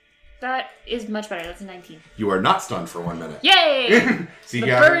That is much better. That's a 19. You are not stunned for 1 minute. Yay! See, the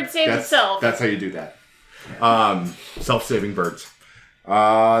bird saves itself. That's how you do that. Self-saving birds.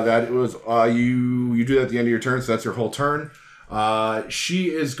 That was you do that at the end of your turn, so that's your whole turn.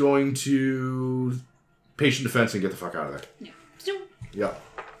 She is going to patient defense and get the fuck out of there. Yeah. Yep.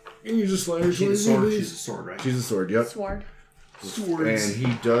 And you just slide her. She's a sword. She's a sword, right? She's a sword. Yep. Sword. Swords. And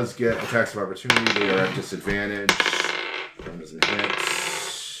he does get attacks of opportunity. They are at disadvantage. One doesn't hit.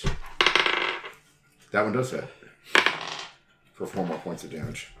 That one does hit. For 4 more points of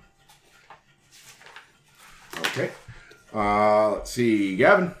damage. Okay. Let's see.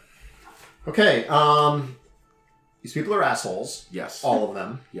 Gavin. Okay. These people are assholes. Yes. All of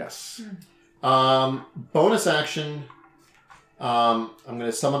them. Yes. Bonus action. I'm going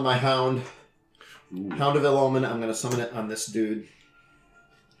to summon my hound. Ooh. Hound of Ill-Omen. I'm going to summon it on this dude.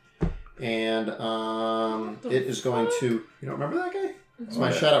 And it is going to... You don't remember that guy? It's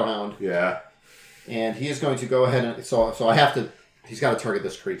my Shadow Hound. Yeah. And he is going to go ahead and... So I have to... He's got to target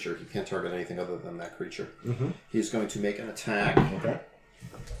this creature. He can't target anything other than that creature. Mm-hmm. He's going to make an attack. Okay.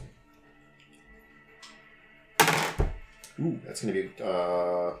 Ooh, that's going to be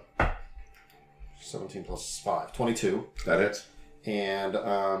 17 plus 5. 22. That hits. And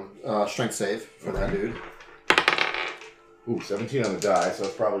strength save for that dude. Ooh, 17 on the die, so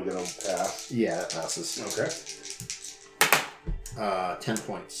it's probably going to pass. Yeah, that passes. Okay. 10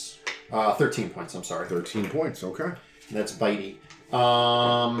 points. 13 points, I'm sorry. 13 points, okay. That's bitey.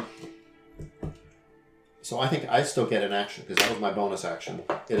 So I think I still get an action, because that was my bonus action.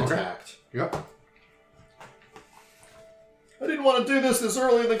 It attacked. Yep. I didn't want to do this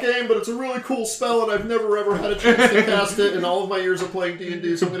early in the game, but it's a really cool spell, and I've never ever had a chance to cast it in all of my years of playing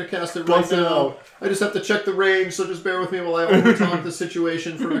D&D, so I'm going to cast it right now. I just have to check the range, so just bear with me while I overtalk the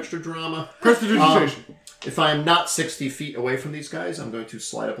situation for extra drama. Prestidigitation. If I'm not 60 feet away from these guys, I'm going to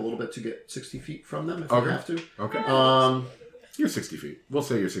slide up a little bit to get 60 feet from them if I have to. Okay. You're 60 feet. We'll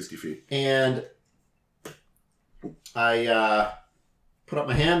say you're 60 feet. And I put up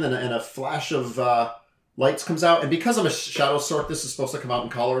my hand, and a flash of lights comes out. And because I'm a Shadow Sork, this is supposed to come out in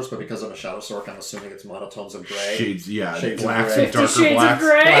colors, but because I'm a Shadow Sork, I'm assuming it's monotones of gray. Shades, yeah. Shades blacks of gray. and darker 50 shades blacks. of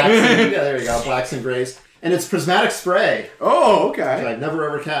gray. Yeah, there you go. Blacks and grays. And it's prismatic spray, Oh, which okay. I've never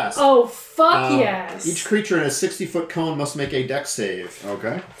ever cast. Oh, fuck yes. Each creature in a 60-foot cone must make a dex save.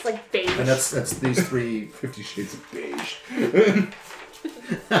 Okay. It's like beige. And that's these three. 50 Shades of Beige.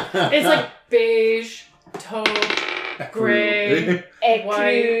 It's like beige, taupe, gray,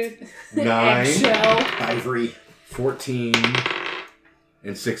 white, 9, eggshell. Ivory. 14,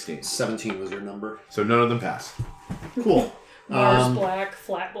 and 16. 17 was your number. So none of them pass. Cool. Mars black,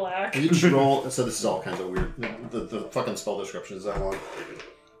 flat black. Each roll. So this is all kinds of weird. The fucking spell description is that long.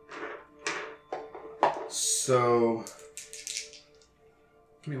 So,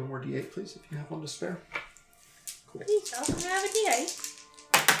 give me one more D8, please, if you have one to spare. Cool. Please, I'll have a D8.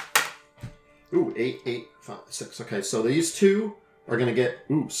 Ooh, 8, 5, 6. Okay, so these two are gonna get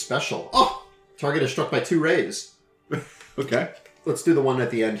special. Oh, target is struck by 2 rays. Okay. Let's do the one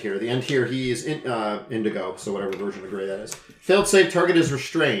at the end here. The end here, he is indigo, so whatever version of gray that is. Failed save, target is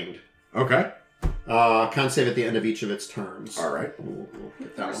restrained. Okay. Con save at the end of each of its turns. All right. We'll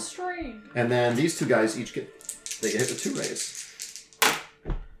get that one. Restrained. And then these two guys each get hit with 2 rays.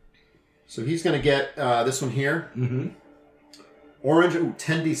 So he's going to get this one here. Mm-hmm. Orange,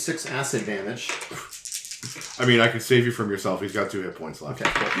 10d6 acid damage. I mean, I could save you from yourself. He's got 2 hit points left.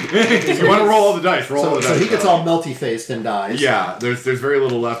 Okay, cool. If you want to roll all the dice, roll all the dice. So he gets all melty-faced and dies. Yeah, there's very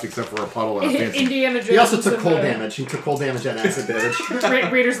little left except for a puddle and a fancy. Indiana Jones. He also took and cold the damage. He took cold damage and acid damage.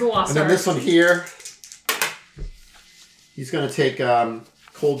 Raiders of the Lost And then Ark. this one here, he's going to take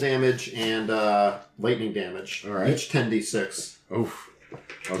cold damage and lightning damage. All right. Each 10d6. Oof.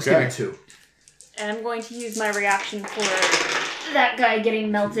 Just give Okay. me 2. And I'm going to use my reaction for that guy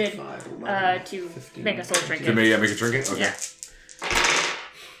getting melted 5, 11, to 15, make a soul trinket. To make a trinket? Okay. Yeah.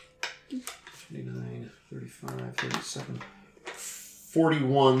 29, 35, 37,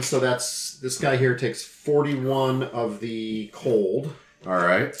 41. So that's this guy here takes 41 of the cold. All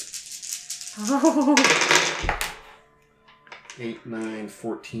right. Oh. 8, 9,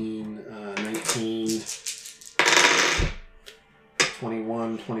 14, 19,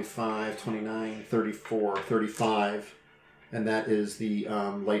 21, 25, 29, 34, 35. And that is the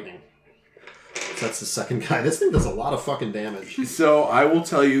lightning. So that's the second guy. This thing does a lot of fucking damage. So I will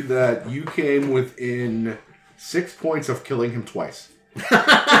tell you that you came within 6 points of killing him twice. Do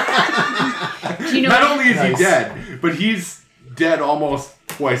you know Not only is Nice. he dead, but he's dead almost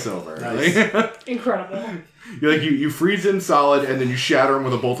twice over. Nice. Incredible. You freeze him solid, and then you shatter him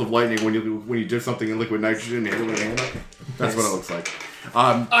with a bolt of lightning when you dip something in liquid nitrogen and hit him with a hammer. That's Nice. what it looks like.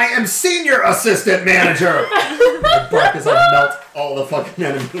 I am senior assistant manager! I bark as I melt all the fucking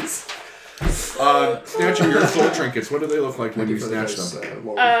enemies. Snatching your soul trinkets. What do they look like when you snatch them?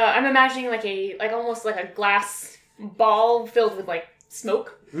 I'm imagining almost like a glass ball filled with like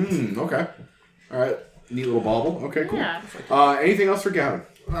smoke. Okay. All right. Neat little bauble. Okay, cool. Yeah. Anything else for Gavin?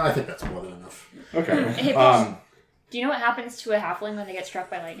 I think that's more than enough. Okay. Hey, Paul, do you know what happens to a halfling when they get struck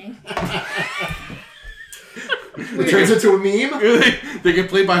by lightning? It turns into a meme? They get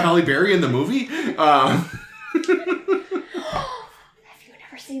played by Halle Berry in the movie? Have you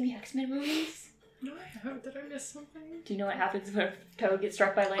never seen the X-Men movies? No, I haven't. Did I miss something? Do you know what happens when Toad gets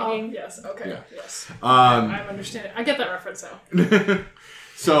struck by Oh, lightning? yes. Okay. Yeah. Yes. Um, I understand it. I get that reference now.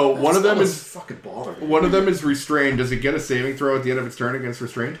 So one of them That is fucking bother me. one of them is restrained. Does it get a saving throw at the end of its turn against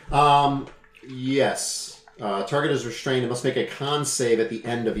restrained? Yes. Target is restrained. It must make a con save at the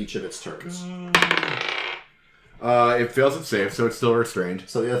end of each of its turns. It fails its save, so it's still restrained.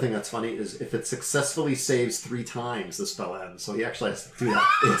 So the other thing that's funny is if it successfully saves 3 times, the spell ends. So he actually has to do that.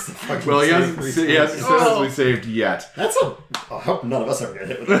 He has to fucking Well, he save hasn't 3 he hasn't times. successfully saved yet. That's a... I hope none of us ever get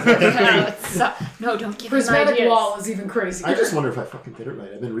hit with that. No, don't give him Prismatic ideas. wall is even crazier. I just wonder if I fucking did it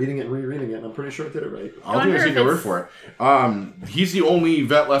right. I've been reading it and rereading it, and I'm pretty sure I did it right. I'll take your word for it. He's the only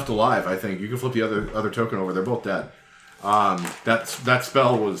vet left alive, I think. You can flip the other token over. They're both dead. That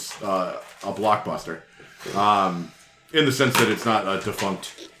spell was a blockbuster. In the sense that it's not a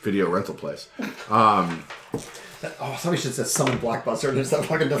defunct video rental place. Somebody should say summon Blockbuster and there's that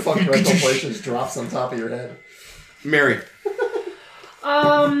fucking defunct rental place just drops on top of your head. Mary.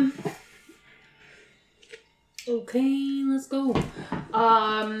 Okay, let's go.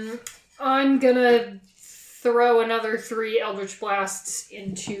 I'm gonna throw another 3 Eldritch Blasts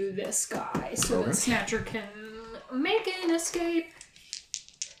into this guy so that Snatcher can make an escape.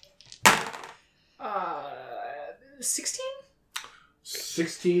 16?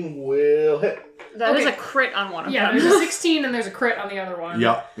 16 will hit. That is a crit on one of Yeah, them. there's a 16 and there's a crit on the other one.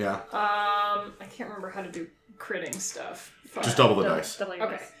 Yeah, yeah. I can't remember how to do critting stuff. Fuck. Just double the dice. Double your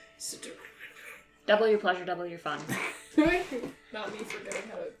Okay. dice. So, Double your pleasure, double your fun. not me forgetting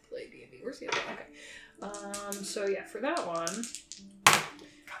how to play D&D. Where's the other one? Okay. So yeah, for that one,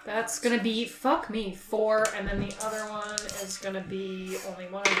 that's gonna be, fuck me, 4, and then the other one is gonna be only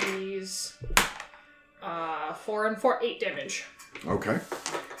one of these. 4 and 4, 8 damage. Okay.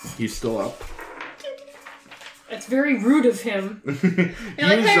 He's still up. It's very rude of him. You're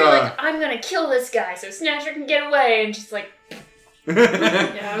like, He's, hey, you're like, I'm gonna kill this guy so Snatcher can get away, and just like,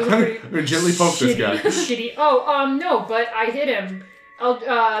 Yeah, it was a pretty I'm gonna gently poke this guy. shitty. Oh, no, but I hit him.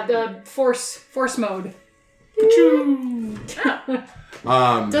 The force mode.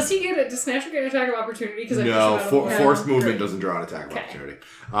 Does he get it? Does Snatcher get an attack of opportunity? Because No, forced movement doesn't draw an attack of opportunity.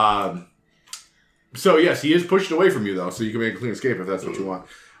 So yes, he is pushed away from you though, so you can make a clean escape if that's what you want.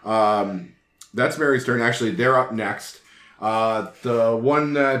 That's Mary's turn. Actually, they're up next. The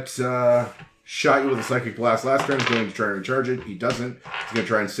one that shot you with a psychic blast last turn is going to try and recharge it. He doesn't. He's going to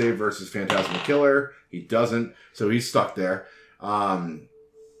try and save versus Phantasmal Killer. He doesn't. So he's stuck there.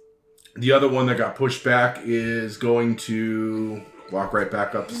 The other one that got pushed back is going to walk right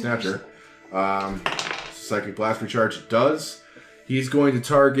back up to Snatcher. Psychic blast recharge. It does. He's going to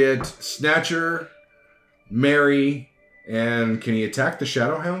target Snatcher, Mary, and can he attack the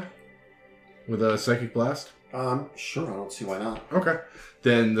Shadowhound with a psychic blast? Sure, I don't see why not. Okay.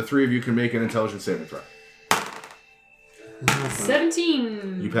 Then the 3 of you can make an intelligence saving throw.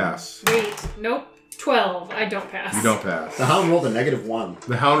 17. You pass. Wait, nope. 12. I don't pass. You don't pass. The Hound rolled a -1.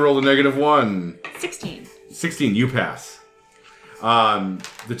 The Hound rolled a -1. 16. 16, you pass.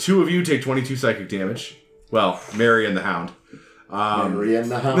 The 2 of you take 22 psychic damage. Well, Mary and the Hound. Mary and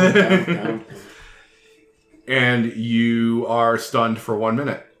the Hound. And you are stunned for 1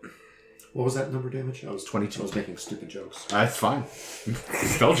 minute. What was that number damage? I was 22. I was making stupid jokes. That's fine.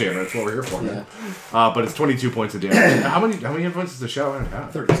 Spelljammer, that's what we're here for, man. Yeah. But it's 22 points of damage. How many hit points does the Shadowhound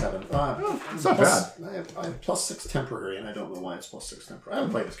have? 37. It's not bad. I have +6 temporary, and I don't know why it's +6 temporary. I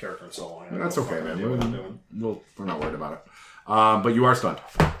haven't played this character in so long. I don't That's know okay, what man. I'm doing. We're not worried about it. But you are stunned.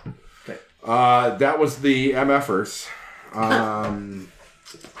 Okay. That was the MFers.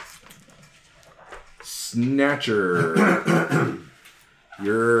 Snatcher.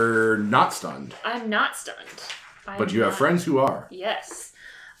 You're not stunned. I'm not stunned. But you have friends who are. Yes.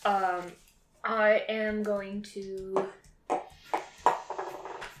 I am going to...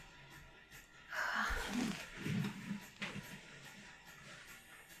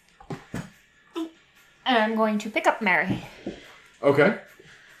 And I'm going to pick up Mary. Okay.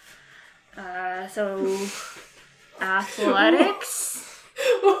 So... Athletics?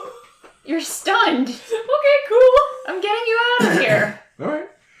 You're stunned. Okay, cool. I'm getting you out of here. All right.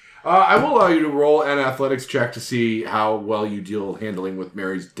 I will allow you to roll an athletics check to see how well you deal handling with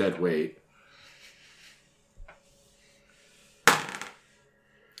Mary's dead weight.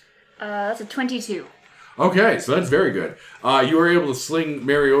 That's a 22. Okay, so that's very good. You were able to sling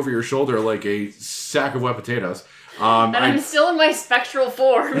Mary over your shoulder like a sack of wet potatoes. And I'm still in my spectral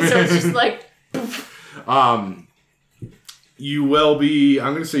form, so it's just like... You will be...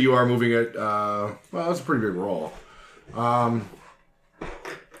 I'm going to say you are moving at... well, that's a pretty big roll. I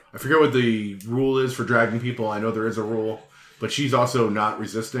forget what the rule is for dragging people. I know there is a rule, but she's also not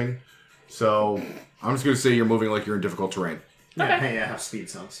resisting. So I'm just going to say you're moving like you're in difficult terrain. Yeah, Okay. hey, half speed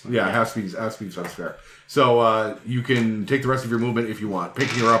sounds. Yeah, half speed sounds fair. So you can take the rest of your movement if you want.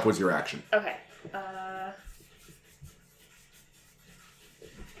 Picking her up was your action. Okay.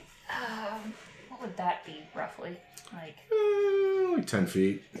 What would that be, roughly? Like Like 10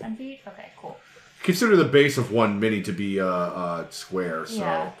 feet. 10 feet? Okay, cool. Consider the base of one mini to be a square, so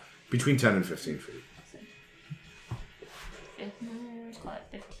Yeah. between 10 and 15 feet. Let's call it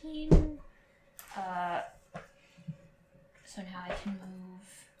 15. So now I can move.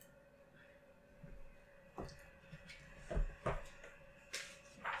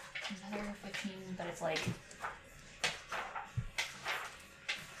 Another 15, but it's like.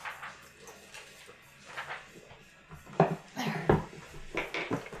 There.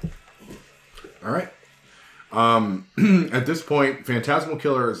 All right. At this point, Phantasmal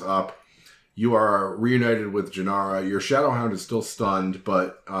Killer is up. You are reunited with Janara. Your Shadowhound is still stunned,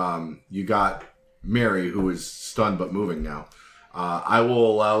 but you got Mary, who is stunned but moving now. I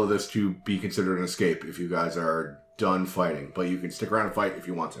will allow this to be considered an escape if you guys are done fighting, but you can stick around and fight if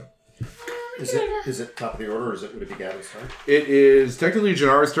you want to. Is it top of the order, or would it be Gavin's turn? It is technically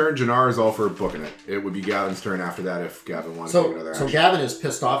Janara's turn. Janara is all for booking it. It would be Gavin's turn after that if Gavin wanted to take another So action. Gavin is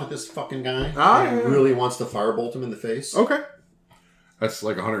pissed off at this fucking guy and Yeah. really wants to firebolt him in the face. Okay. That's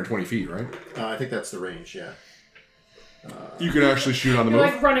like 120 feet, right? I think that's the range, yeah. You can actually shoot on the You're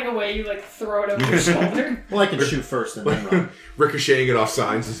move. like running away, you like throw it over your shoulder. Well, I can shoot first and then run. Ricocheting it off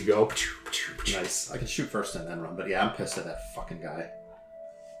signs as you go. Nice. I can shoot first and then run, but yeah, I'm pissed at that fucking guy.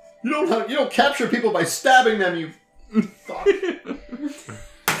 You don't capture people by stabbing them, you fuck. Hey,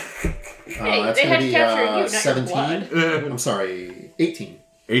 That's they gonna had to be capture you, not your 17. blood. I'm sorry, 18.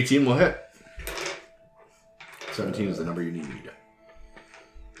 18 will hit. 17 is the number you need.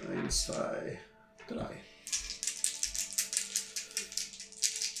 Minus 5. Did I?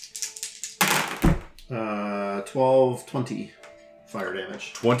 12, 20 fire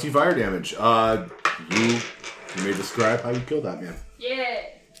damage. 20 fire damage. You may describe how you killed that man. Yeah.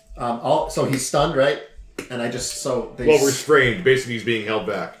 So he's stunned, right? And I just they Well, restrained. Basically, he's being held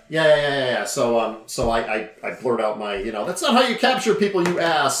back. Yeah. So I blurt out my, that's not how you capture people, you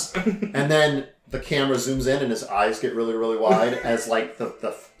ass. And then the camera zooms in and his eyes get really, really wide as like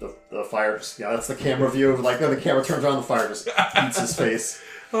the fire just, that's the camera view of like then the camera turns around, the fire just eats his face.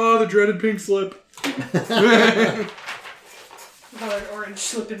 Oh, the dreaded pink slip. Another orange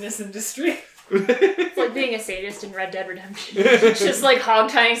slip in this industry. It's like being a sadist in Red Dead Redemption. Just like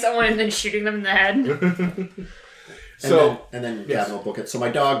hog-tying someone and then shooting them in the head. And then yes. Gavin will book it. So my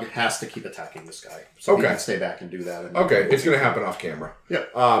dog has to keep attacking this guy. So he Okay. can stay back and do that. Okay, it's going to happen off camera. Yeah.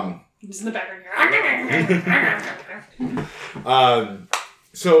 Just in the background.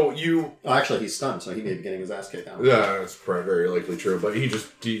 So you... Oh, actually, he's stunned, so he may be getting his ass kicked out. Yeah, that's probably very likely true, but he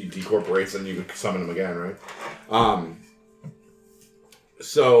just decorporates and you can summon him again, right?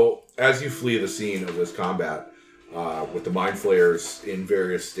 So, as you flee the scene of this combat, with the mind flayers in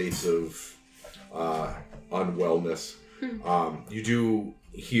various states of unwellness, you do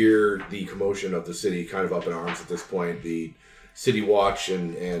hear the commotion of the city kind of up in arms at this point. The City Watch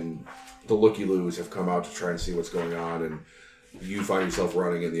and the Looky-Loos have come out to try and see what's going on, and you find yourself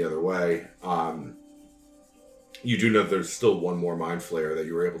running in the other way. You do know there's still one more mind flayer that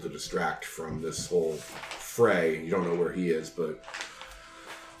you were able to distract from this whole fray. You don't know where he is, but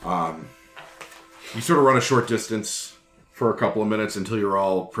you sort of run a short distance for a couple of minutes until you're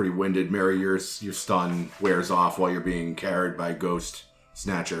all pretty winded. Mary, your stun wears off while you're being carried by Ghost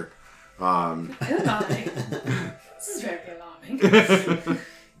Snatcher. Alarming. This is very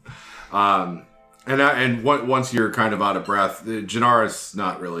alarming. And once you're kind of out of breath, Janara's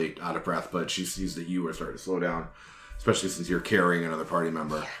not really out of breath, but she sees that you are starting to slow down, especially since you're carrying another party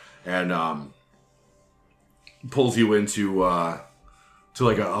member, and pulls you into to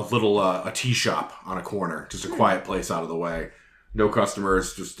like a little a tea shop on a corner, just a quiet place out of the way, no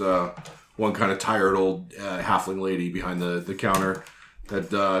customers, just one kind of tired old halfling lady behind the counter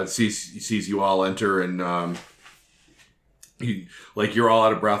that sees you all enter, and you're all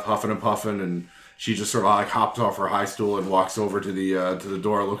out of breath, huffing and puffing, and she just sort of like hops off her high stool and walks over to the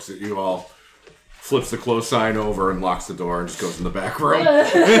door, looks at you all, flips the close sign over and locks the door and just goes in the back room.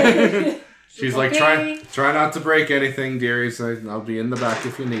 She's like, try not to break anything, dearies. I'll be in the back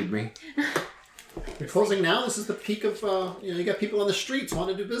if you need me. You're closing now? This is the peak of, you got people on the streets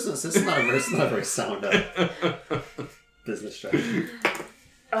wanting to do business. This is not a very sound business strategy.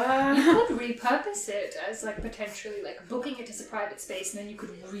 You could repurpose it as like potentially like booking it as a private space, and then you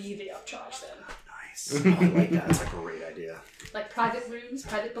could really upcharge them. Nice. I like that. That's a great idea. Like private rooms,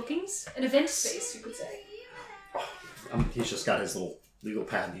 private bookings, an event space, you could say. He's just got his little legal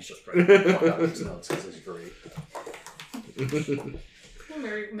pad, and he's just writing his notes because it's great.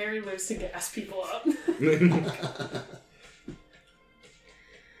 Mary lives to gas people up.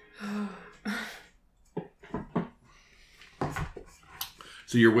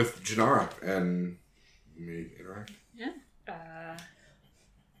 So you're with Janara and me interact? Yeah.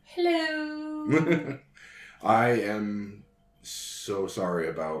 Hello. I am so sorry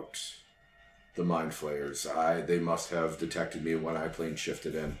about the Mind Flayers. They must have detected me when I plane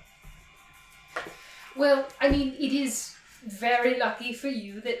shifted in. Well, I mean, it is very lucky for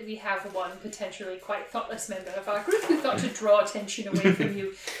you that we have one potentially quite thoughtless member of our group who thought to draw attention away from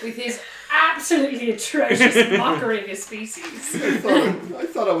you with his absolutely atrocious mockery of your species. I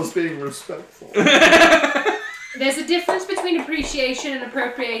thought I was being respectful. There's a difference between appreciation and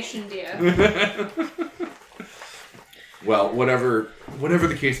appropriation, dear. Well, whatever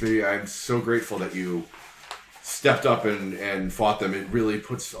the case may be, I'm so grateful that you stepped up and fought them. It really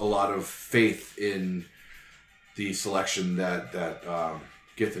puts a lot of faith in the selection that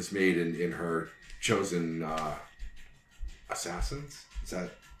Gith has made in her chosen assassins. Is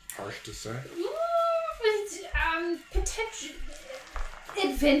that harsh to say? Potential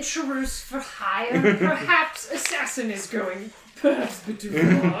adventurers for hire. Perhaps assassin is going perhaps a bit too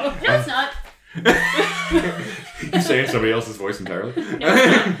far. No, it's not. You saying somebody else's voice entirely? No,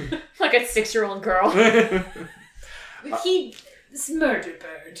 it's not. Like a 6-year-old girl. He's murder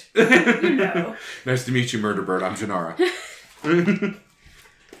bird. You know. Nice to meet you, Murder Bird. I'm Janara.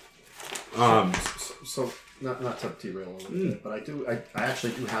 So not to derail a little bit, but I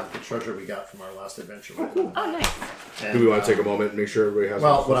actually do have the treasure we got from our last adventure. Oh, cool. Oh, nice. And, Do we want to take a moment and make sure everybody has?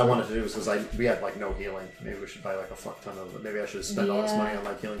 Well, what I wanted to do is because we had like no healing. Maybe we should buy like a fuck ton of it. Maybe I should spend all this money on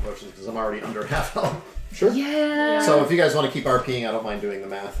like healing potions because I'm already under half health. Sure. Yeah. So if you guys want to keep RPing, I don't mind doing the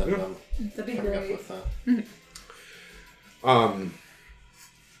math and That'd be coming up great. with that.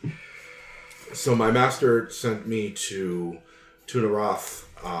 So my master sent me to Tunaroth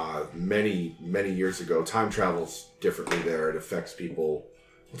many years ago. Time travels differently there. It affects people.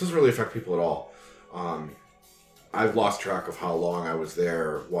 It doesn't really affect people at all. I've lost track of how long I was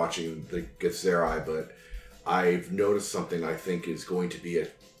there watching the Githzerai, but I've noticed something I think is going to be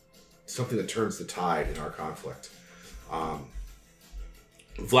something that turns the tide in our conflict.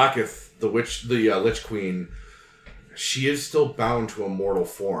 Vlaakith, the Lich Queen, she is still bound to a mortal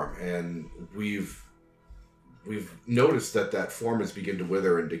form, and we've noticed that form has begun to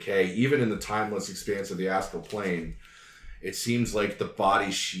wither and decay. Even in the timeless expanse of the astral plane, it seems like the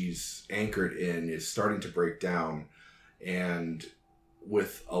body she's anchored in is starting to break down, and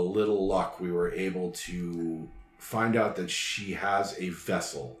with a little luck, we were able to find out that she has a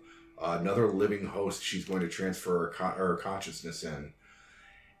vessel, another living host she's going to transfer her consciousness in.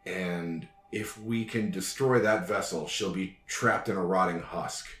 And if we can destroy that vessel, she'll be trapped in a rotting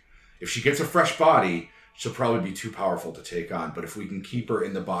husk. If she gets a fresh body, she'll probably be too powerful to take on. But if we can keep her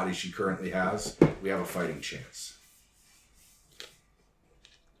in the body she currently has, we have a fighting chance.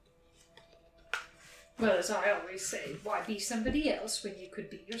 Well, as I always say, why be somebody else when you could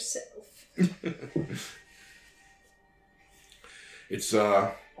be yourself? It's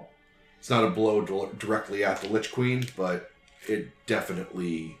not a blow directly at the Lich Queen, but it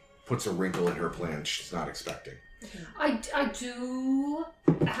definitely puts a wrinkle in her plan she's not expecting. I do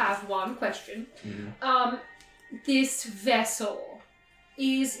have one question. Mm-hmm. This vessel,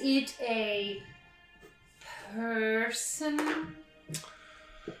 is it a person?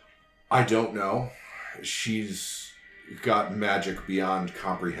 I don't know. She's got magic beyond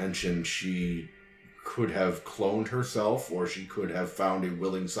comprehension. She could have cloned herself, or she could have found a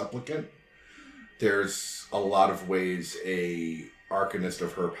willing supplicant. There's a lot of ways a arcanist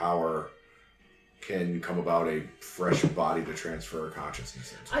of her power can come about a fresh body to transfer her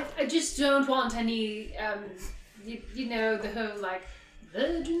consciousness into. I just don't want any, you know, the whole like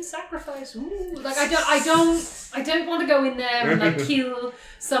virgin sacrifice. Ooh, like I don't want to go in there and like kill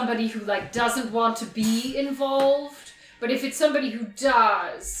somebody who like doesn't want to be involved. But if it's somebody who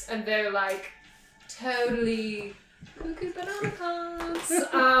does and they're like totally Cuckoo banana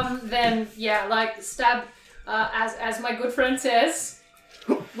cons. Then yeah, like stab. As my good friend says,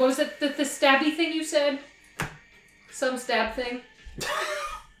 what was it? The stabby thing you said? Some stab thing.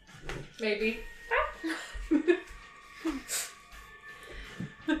 Maybe.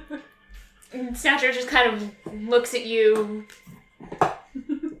 And Snatcher just kind of looks at you,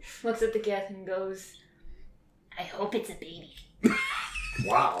 looks at the gift and goes, I hope it's a baby.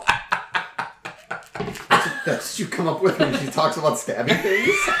 Wow. That's what you come up with when she talks about stabbing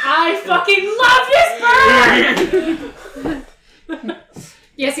things? I fucking love this bird!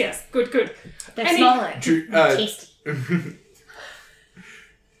 Yes. Good. That's small and tasty.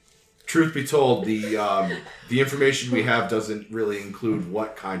 Truth be told, the information we have doesn't really include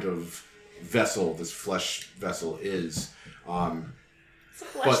what kind of vessel this flesh vessel is. It's a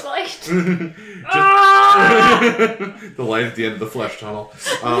fleshlight. The light at the end of the flesh tunnel.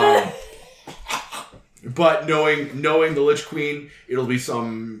 But knowing the Lich Queen, it'll be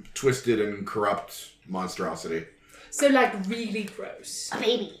some twisted and corrupt monstrosity. So like really gross. A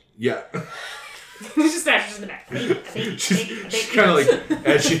baby. Yeah. Just Snatcher's in the back. She's kind of like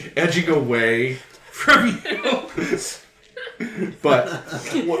edging away from you. But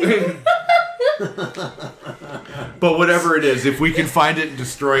whatever it is, if we can find it and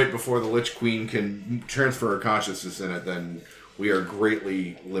destroy it before the Lich Queen can transfer her consciousness in it, then we are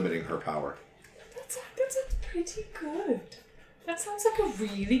greatly limiting her power. That's pretty good. That sounds like a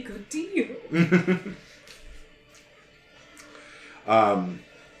really good deal.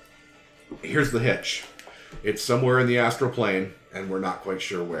 Here's the hitch. It's somewhere in the astral plane, and we're not quite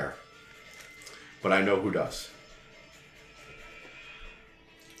sure where. But I know who does.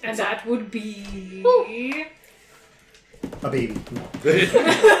 And that would be... A baby.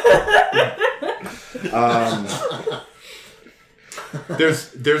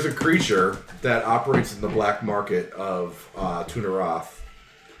 There's a creature that operates in the black market of Tunarath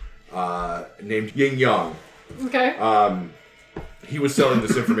named Ying Yang. Okay. He was selling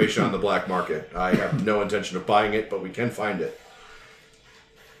this information on the black market. I have no intention of buying it, but we can find it.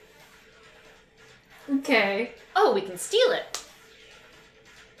 Okay. Oh, we can steal it.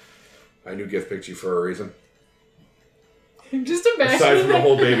 I knew Gift picked you for a reason. I'm just imagining... Aside from the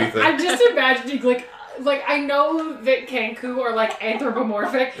whole baby thing. I'm just imagining, like I know that Kenku are, like,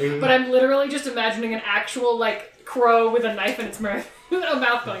 anthropomorphic, but I'm literally just imagining an actual, like, crow with a knife in its mouth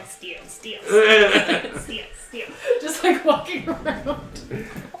going, steal. Just, like, walking around.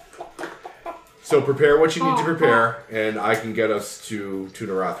 So prepare what you need to prepare, and I can get us to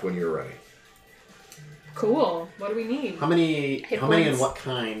Tunarath when you're ready. Cool. What do we need? How many points. and what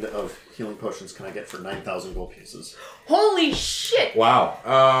kind of healing potions can I get for 9,000 gold pieces? Holy shit! Wow.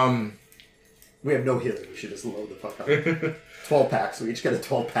 We have no healing. We should just load the fuck up. 12 packs. We each get a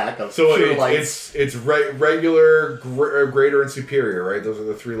 12 pack of So pure lights. it's regular, greater, and superior, right? Those are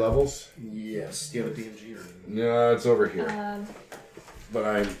the 3 levels? Yes. Do you have a DMG or... No, it's over here. But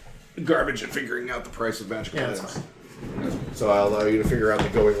I'm garbage at figuring out the price of magical Yeah, that's items. fine. So I'll allow you to figure out the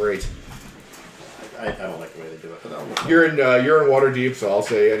going rate. I don't like the way they do it, but I'll look. You're in Waterdeep, so I'll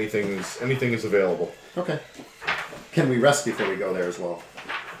say anything is available. Okay. Can we rest before we go there as well?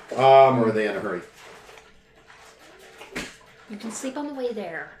 Or are they in a hurry? You can sleep on the way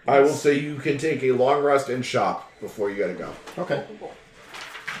there. I will say you can take a long rest and shop before you gotta go. Okay. So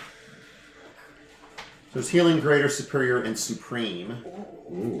there's healing, greater, superior, and supreme.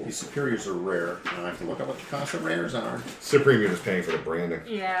 Ooh. These superiors are rare. Now I have to look up what the cost of rares are. Supreme, you're just paying for the branding.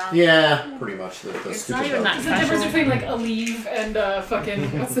 Yeah. Yeah, pretty much. The It's stupid not even stuff. that Is the difference special. between, like, Aleve and,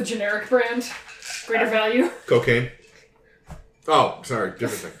 fucking, what's the generic brand? Greater value? Cocaine? Oh, sorry,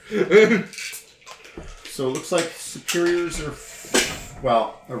 different thing. So it looks like superiors are...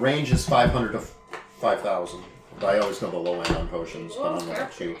 Well, the range is 500 to 5,000. But I always go the low end on potions, but I don't know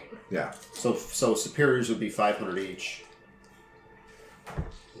about you. Yeah. So superiors would be 500 each.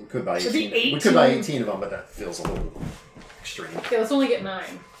 We could buy Should be 18. We could buy 18. 18 of them, but that feels a little extreme. Okay, let's only get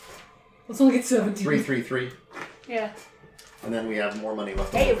 9. Let's only get 17. 333. Yeah. And then we have more money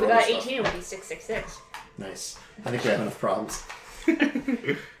left Hey, over if for we other got stuff. 18, it would be 666. Nice. I think we have enough problems.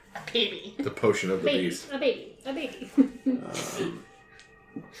 A baby. The potion of the Baby. beast. A baby. A baby.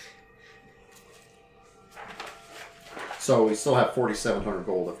 So we still have 4,700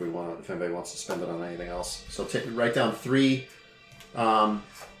 gold if if anybody wants to spend it on anything else. So write down 3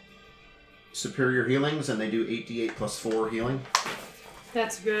 superior healings, and they do 8d8 plus 4 healing.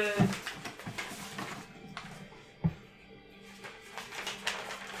 That's good.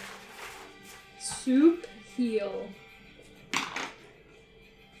 Soup heal.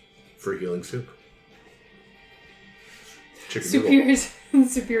 Free healing soup. Chicken noodle.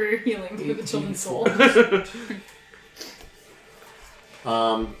 Superior healing for the children's soul.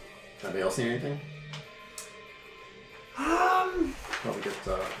 Anybody else see anything? Probably get. I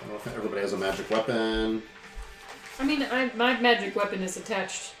don't know if everybody has a magic weapon. I mean, my magic weapon is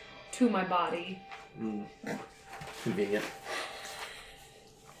attached to my body. Convenient.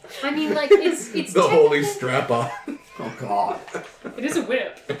 I mean, like, it's The holy strap on. Oh God. It is a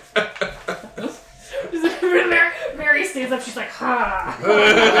whip. Mary stands up, she's like, ha!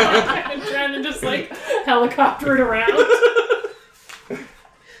 And trying to just, like, helicopter it around.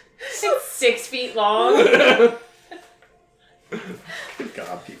 It's 6 feet long.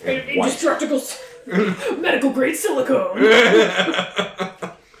 God, people. Indestructible medical grade silicone.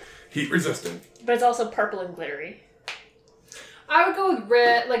 Heat resistant. But it's also purple and glittery. I would go with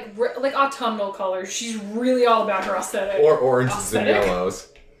red, like autumnal colors. She's really all about her aesthetic. Or oranges Prosthetic? and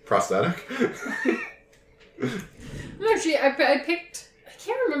yellows. Prosthetic? No, I picked. I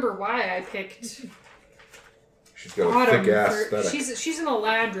can't remember why I picked She's got a autumn. thick ass aesthetic. She's an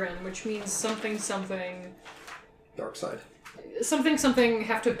Eladrin, which means something. Dark side. Something.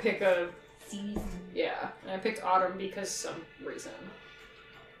 Have to pick a. Yeah, and I picked autumn because some reason.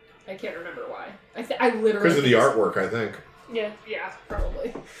 I can't remember why. I literally. Because of the artwork, I think. Yeah. Yeah,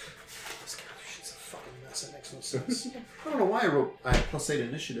 probably. This character sheet's a fucking mess. It makes no sense. I don't know why I wrote I had +8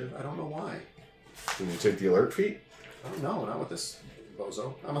 initiative. I don't know why. Did you take the alert feat? I don't know. Not with this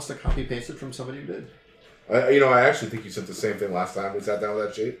bozo. I must have copy pasted from somebody who did. I actually think you said the same thing last time we sat down with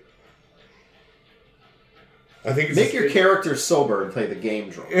that sheet. I think it's Make your character sober and play the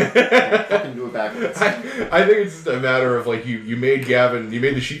game drunk. Don't fucking do it backwards. I think it's just a matter of like you made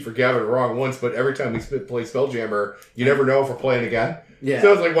the sheet for Gavin wrong once, but every time we play Spelljammer, you never know if we're playing again. Yeah.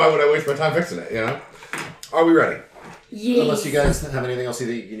 So it's like, why would I waste my time fixing it? You know? Are we ready? Yeah. Unless you guys have anything else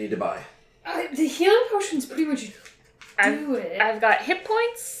that you need to buy. The healing potions pretty much do it. I've got hit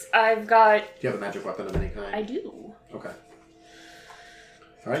points. I've got. Do you have a magic weapon of any kind? I do. Okay.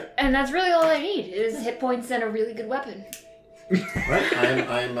 All right. And that's really all I need is hit points and a really good weapon. Right.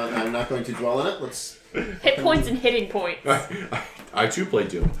 I'm not going to dwell on it. Let's Hit points and hitting points. I too play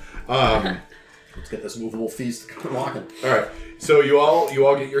Doom. let's get this movable feast walking. All right. So you all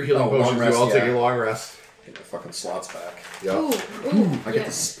get your healing Oh, long potions. rest, You all take yeah. a long rest. Get my fucking slots back. Yeah. Ooh, I get yeah.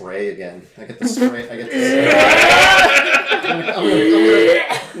 to spray again. I get to spray.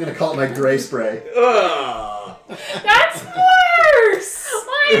 I'm gonna call it my gray spray. That's worse!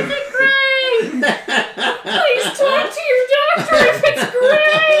 Why is it gray? Please talk to your doctor if it's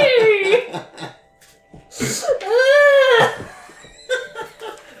gray!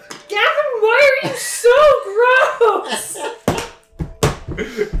 Gavin, why are you so gross?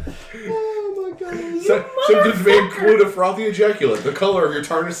 Oh my god. Symptoms may include a frothy ejaculate, the color of your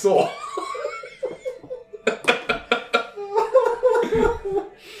tarnished soul.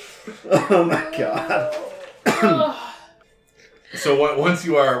 Oh my god. So once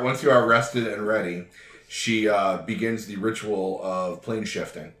you are rested and ready, she begins the ritual of plane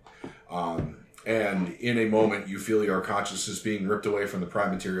shifting. And in a moment, you feel your consciousness being ripped away from the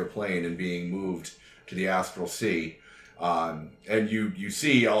prime material plane and being moved to the astral sea. And you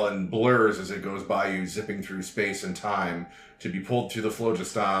see all in blurs as it goes by you, zipping through space and time to be pulled through the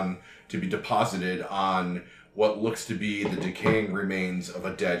phlogiston to be deposited on what looks to be the decaying remains of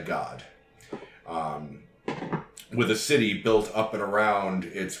a dead god. With a city built up and around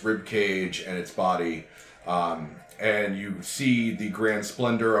its ribcage and its body. And you see the grand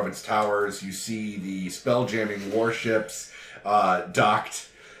splendor of its towers. You see the spell-jamming warships docked.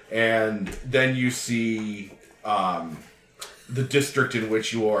 And then you see the district in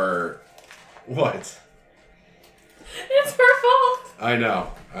which you are... What? It's her fault! I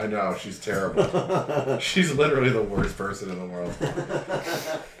know. She's terrible. She's literally the worst person in the world.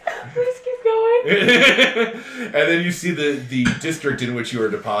 Please keep going. And then you see the district in which you are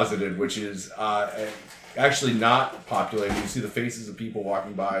deposited, which is actually not populated. You see the faces of people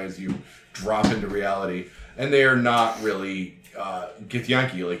walking by as you drop into reality, and they are not really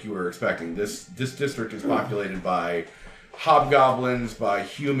Githyanki like you were expecting. This district is populated by hobgoblins, by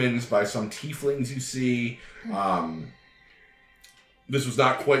humans, by some tieflings you see. This was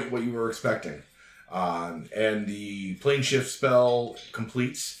not quite what you were expecting. And the plane shift spell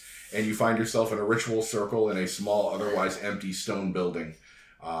completes, and you find yourself in a ritual circle in a small, otherwise empty stone building.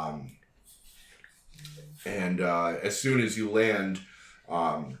 And as soon as you land,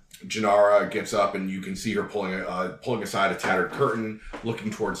 Janara gets up, and you can see her pulling aside a tattered curtain,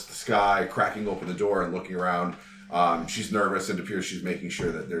 looking towards the sky, cracking open the door, and looking around. She's nervous, and it appears she's making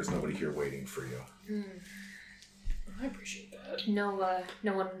sure that there's nobody here waiting for you. I appreciate that. No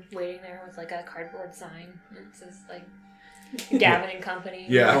one waiting there with like a cardboard sign. It says like, Gavin and Company.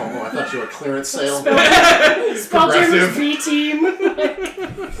 Yeah. Oh, I thought you were clearance sale. Spelljammer's B team.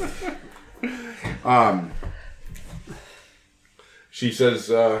 She says,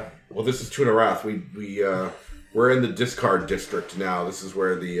 well, this is Tunarath. We're in the discard district now. This is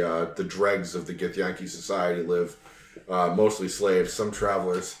where the dregs of the Githyanki society live. Mostly slaves, some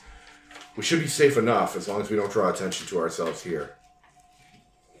travelers. We should be safe enough as long as we don't draw attention to ourselves here.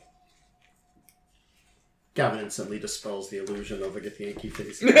 Gavin instantly dispels the illusion of a Githyanki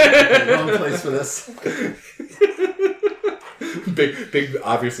face. Wrong place for this. Big,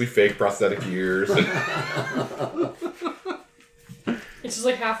 obviously fake prosthetic ears. It's just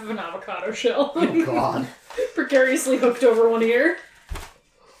like half of an avocado shell. Oh, God. Precariously hooked over one ear.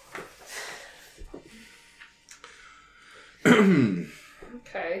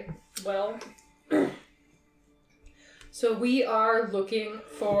 Okay, well. So we are looking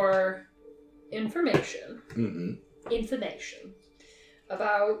for information. Mm-hmm. Information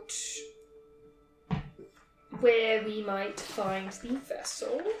about where we might find the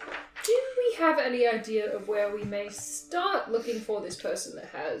vessel. Do we have any idea of where we may start looking for this person that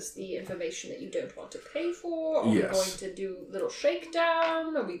has the information that you don't want to pay for? Are we Yes. going to do a little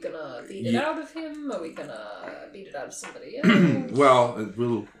shakedown? Are we gonna beat it out of him? Are we gonna beat it out of somebody else? Well,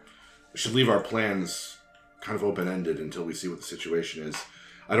 we should leave our plans kind of open-ended until we see what the situation is.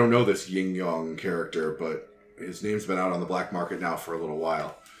 I don't know this Ying Yong character, but his name's been out on the black market now for a little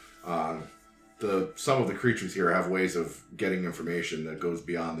while. Some of the creatures here have ways of getting information that goes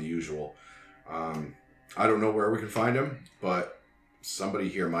beyond the usual. I don't know where we can find him, but somebody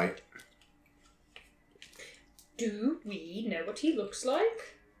here might. Do we know what he looks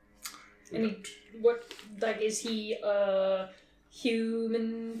like? Is he a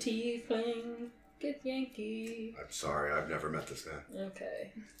human tiefling? Githyanki? I'm sorry, I've never met this man.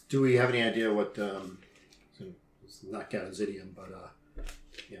 Okay. Do we have any idea what, it's not Gavin's idiom, but,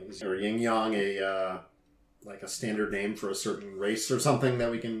 is there Yin Yang a standard name for a certain race or something that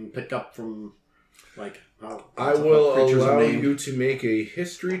we can pick up from, how I will creatures are allow named? you to make a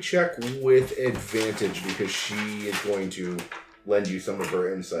history check with advantage because she is going to lend you some of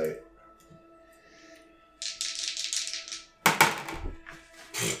her insight.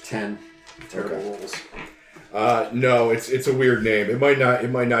 10. Terrible Okay. rolls. No, it's a weird name. It might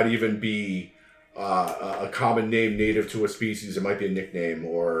not even be a common name native to a species. It might be a nickname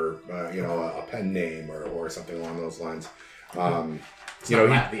or a pen name or something along those lines. It's not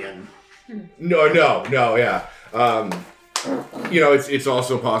Latvian. No, yeah. It's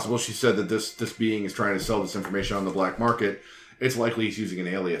also possible. She said that this being is trying to sell this information on the black market. It's likely he's using an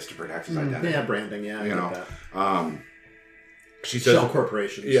alias to protect his identity. Yeah, branding. Yeah, I get that. She says, Shell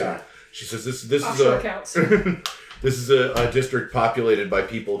corporations. yeah. She says this is Offshore accounts. this is a district populated by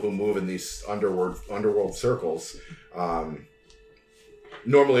people who move in these underworld circles.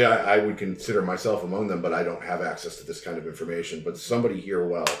 Normally, I would consider myself among them, but I don't have access to this kind of information. But somebody here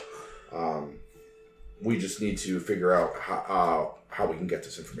will. We just need to figure out how we can get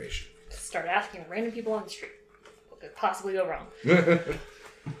this information. Start asking random people on the street. What could possibly go wrong? She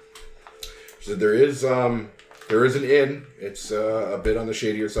said there is an inn. It's a bit on the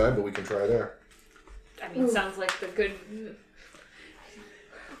shadier side, but we can try there. I mean, sounds like the good.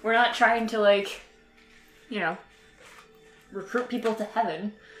 We're not trying to recruit people to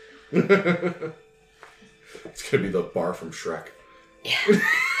heaven. It's gonna be the bar from Shrek.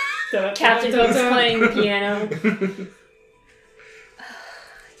 Captain Hook's playing the piano.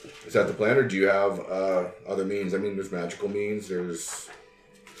 Is that the plan, or do you have other means? I mean, there's magical means. There's.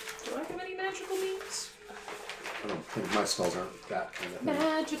 Do I have any magical means? I don't think my spells aren't that kind of thing.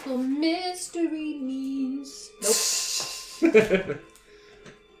 Magical mystery means. Nope.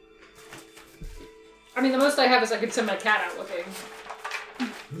 I mean, the most I have is I could send my cat out looking.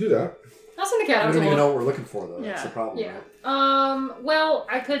 Do that. I'll send the cat I out don't to even look. know what we're looking for, though. That's Yeah. the problem. Yeah. Well,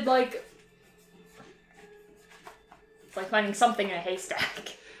 I could It's like finding something in a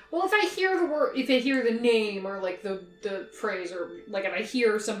haystack. Well, if I hear the word, if I hear the name or the phrase, or if I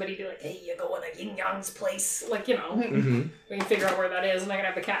hear somebody be like, "Hey, you're going to Yin Yang's place," Mm-hmm. we can figure out where that is, and I can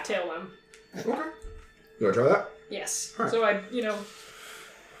have the cat tail them. Okay. You want to try that? Yes. Alright. So I,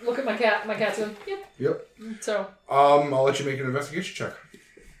 look at my cat. My cat's like, "Yep." Yep. So I'll let you make an investigation check.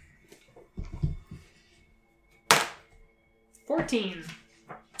 14.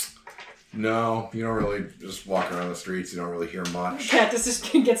 No, you don't really just walk around the streets. You don't really hear much. Cat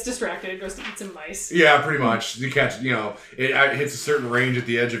just gets distracted, goes to eat some mice. Yeah, pretty much. You catch, it hits a certain range at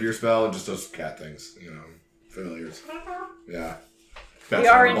the edge of your spell and just does cat things. Familiars. Yeah. We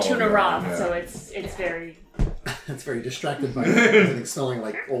are in all Tuna around, Rock, yeah. so it's very. It's very distracted by everything smelling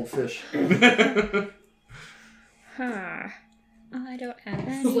like old fish. Huh. I don't have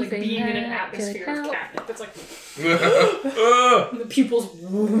anything. It's like being in an that atmosphere could of help. catnip. It's like I the pupils.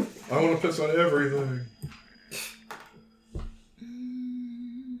 want to piss on everything.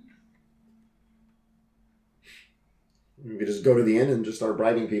 We could just go to the inn and just start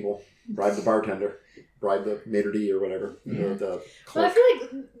bribing people. Bribe the bartender. Bribe the maitre d' or whatever. Or the Well, I clerk. feel like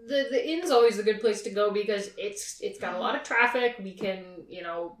the inn's always a good place to go because it's got a lot of traffic. We can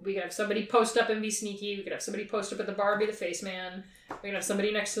have somebody post up and be sneaky. We could have somebody post up at the bar, be the face man. We can have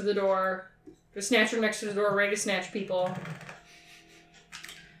somebody next to the door, the snatcher next to the door, ready to snatch people.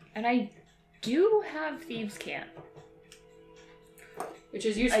 And I do have Thieves' Cant. Which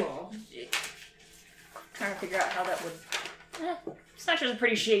is useful. Trying to figure out how that would... Snatcher's a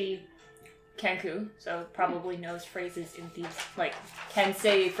pretty shitty Kenku, so probably knows phrases in Thieves... Like, can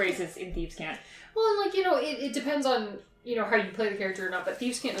say phrases in Thieves' Cant. Well, and it depends on, how you play the character or not, but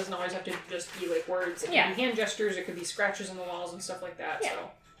Thieves' Cant doesn't always have to just be, words. It can be hand gestures, it could be scratches on the walls and stuff like that, Yeah.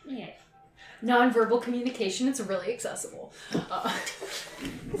 so... Yeah. Non-verbal communication, it's really accessible.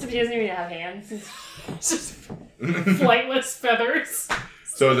 Except he doesn't even have hands. It's just flightless feathers.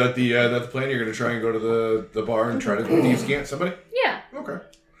 So that the plan, you're going to try and go to the bar and try to Thieves' Cant somebody? Yeah. Okay.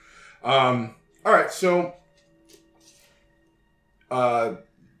 All right, so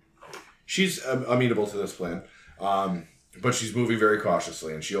she's amenable to this plan, but she's moving very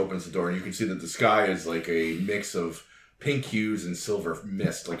cautiously, and she opens the door, and you can see that the sky is like a mix of pink hues and silver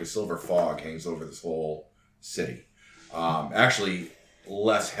mist, like a silver fog hangs over this whole city. Actually,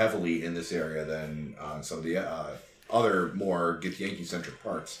 less heavily in this area than some of the other more Githyanki-centric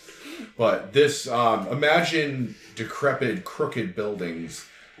parts. But this, imagine decrepit, crooked buildings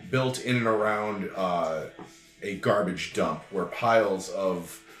built in and around a garbage dump where piles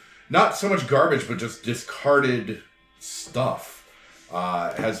of, not so much garbage, but just discarded stuff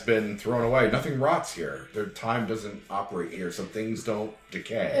has been thrown away. Nothing rots here. Their time doesn't operate here, so things don't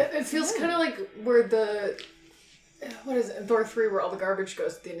decay. It feels kind of like where what is it, Thor 3, where all the garbage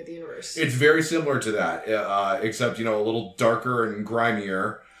goes at the end of the universe. It's very similar to that, except, a little darker and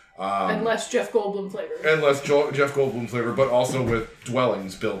grimier. And less Jeff Goldblum flavor. And less Jeff Goldblum flavor, but also with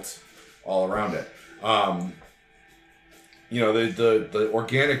dwellings built all around it. The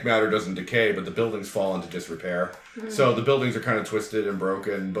organic matter doesn't decay, but the buildings fall into disrepair. So the buildings are kind of twisted and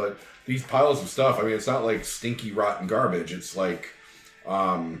broken, but these piles of stuff, it's not like stinky, rotten garbage. It's like,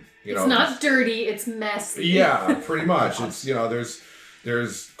 it's not dirty, it's messy. Yeah, pretty much. It's,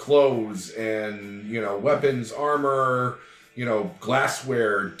 there's clothes and, weapons, armor,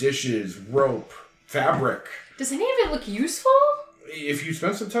 glassware, dishes, rope, fabric. Does any of it look useful? If you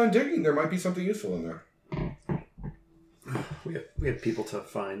spend some time digging, there might be something useful in there. We have people to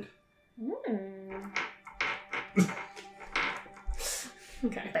find.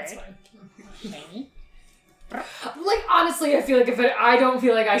 Okay, that's fine. Honestly, I feel like I don't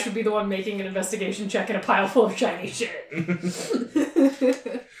feel like I should be the one making an investigation check in a pile full of shiny shit.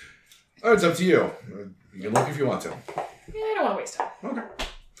 Oh, it's up to you. You can look if you want to. Yeah, I don't want to waste time. Okay.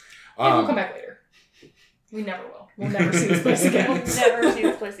 Maybe we'll come back later. We never will. We'll never see this place again. We'll never see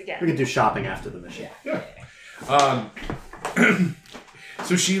this place We again. can do shopping after the mission. Yeah.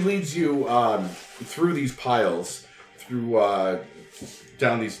 So she leads you through these piles,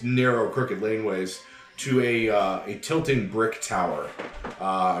 down these narrow, crooked laneways to a tilting brick tower.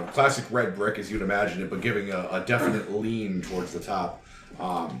 Classic red brick, as you'd imagine it, but giving a definite lean towards the top.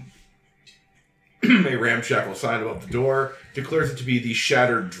 A ramshackle sign above the door declares it to be the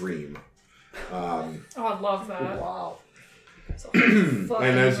Shattered Dream. Oh, I love that. Wow.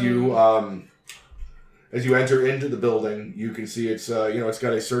 And as you enter into the building, you can see it's it's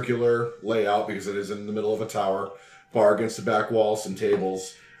got a circular layout because it is in the middle of a tower. Bar against the back wall, some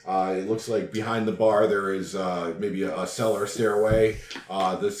tables. It looks like behind the bar there is maybe a cellar stairway.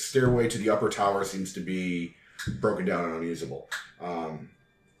 The stairway to the upper tower seems to be broken down and unusable.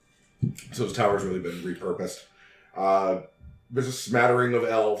 So the tower's really been repurposed. There's a smattering of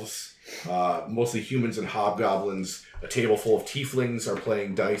elves, mostly humans and hobgoblins. A table full of tieflings are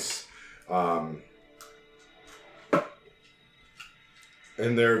playing dice.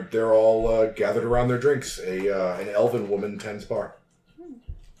 And they're all gathered around their drinks. An elven woman tends bar.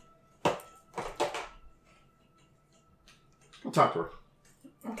 I'll talk to her.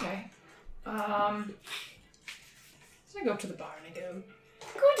 Okay. So I go up to the bar and I go,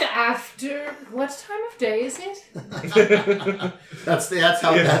 good after... What time of day is it? That's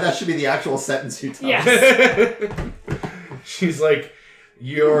how that should be the actual sentence you tell. Yes. She's like,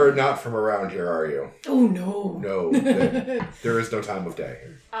 you're not from around here, are you? Oh, no. No. There is no time of day.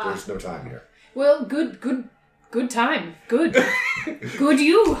 There's no time here. Well, good Good time. Good. Good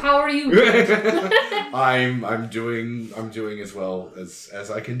you. How are you? I'm doing as well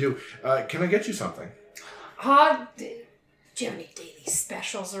as I can do. Can I get you something? Do you have any daily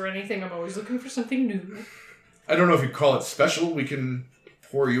specials or anything? I'm always looking for something new. I don't know if you call it special. We can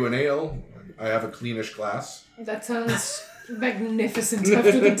pour you an ale. I have a cleanish glass. That sounds magnificent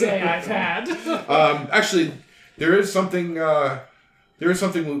after the day I've had. Actually, there is something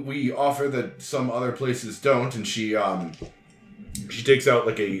we offer that some other places don't, and she takes out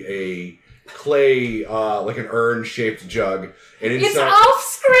like a clay like an urn shaped jug, and It's inside Alf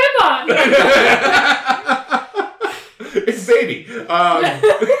Scrimmer! it's baby. A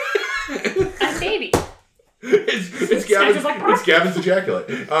baby. It's Gavin's ejaculate.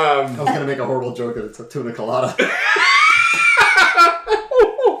 I was gonna make a horrible joke that it's a tuna colada.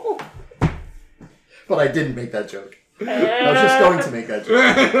 But I didn't make that joke. I was just going to make that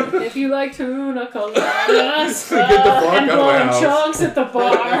joke. If you like tuna coladas, Get the fuck and out of my blowing house. chunks at the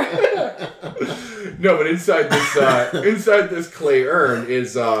bar. No, but inside this clay urn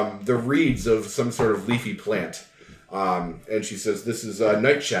is the reeds of some sort of leafy plant, and she says this is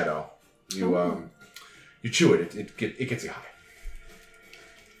night shadow. You chew it, it gets you high.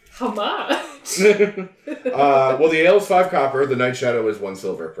 How much? Well, the ale is 5 copper. The night shadow is 1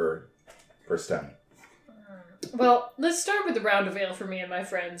 silver per stem. Well, let's start with a round of ale for me and my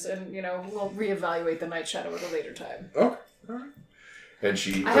friends, and, we'll reevaluate the night shadow at a later time. Okay, all right. And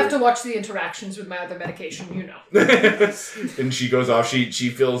she. I have to watch the interactions with my other medication, And she goes off. She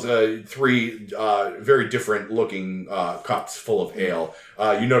fills 3 very different looking cups full of ale.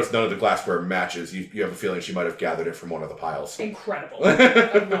 You notice none of the glassware matches. You have a feeling she might have gathered it from one of the piles. Incredible.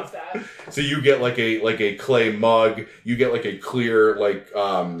 I love that. So you get like a clay mug. You get like a clear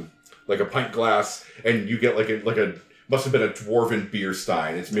like a pint glass, and you get like a must have been a dwarven beer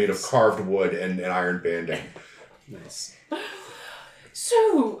stein. It's made of carved wood and iron banding. Nice.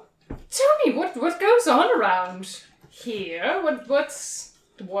 So, tell me, what goes on around here? What's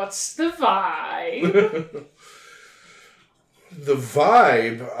the vibe? The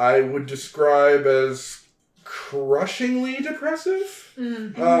vibe I would describe as crushingly depressive.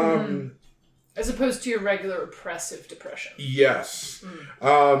 Mm-hmm. As opposed to your regular oppressive depression. Yes.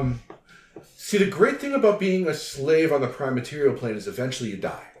 See, the great thing about being a slave on the prime material plane is eventually you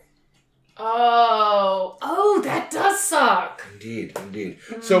die. Oh, that does suck. Indeed.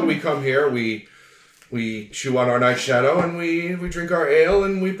 So we come here, we chew on our night shadow, and we drink our ale,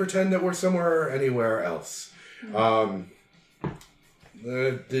 and we pretend that we're somewhere anywhere else. The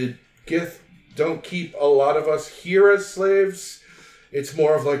Gith don't keep a lot of us here as slaves. It's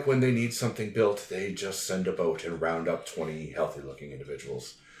more of like when they need something built, they just send a boat and round up 20 healthy-looking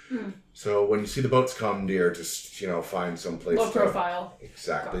individuals. So when you see the boats come, dear, just, find some place. Low profile.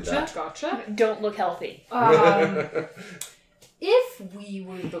 Exactly Gotcha. Don't look healthy. If we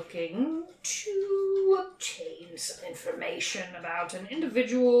were looking to obtain some information about an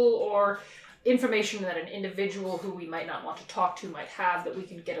individual or information that an individual who we might not want to talk to might have that we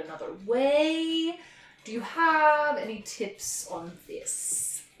can get another way, do you have any tips on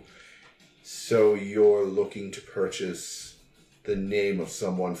this? So you're looking to purchase the name of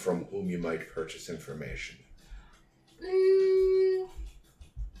someone from whom you might purchase information.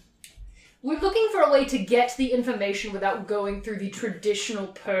 We're looking for a way to get the information without going through the traditional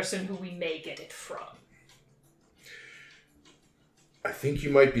person who we may get it from. I think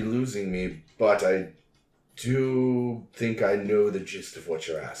you might be losing me, but I do think I know the gist of what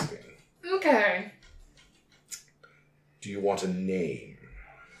you're asking. Okay. Do you want a name?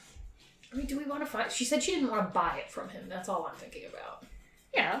 I mean, do we want to find... She said she didn't want to buy it from him. That's all I'm thinking about.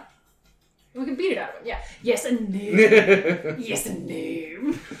 Yeah. We can beat it out of him. Yeah. Yes, a name. Yes, a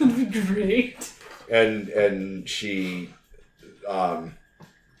name. That'd be great. And she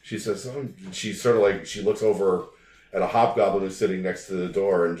says, she sort of like, she looks over at a hobgoblin who's sitting next to the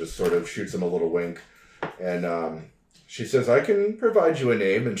door and just sort of shoots him a little wink. And she says, I can provide you a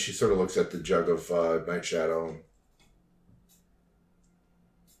name. And she sort of looks at the jug of Night Shadow.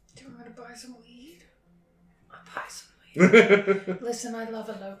 Do you want to buy some weed? I'll buy some weed. Listen, I love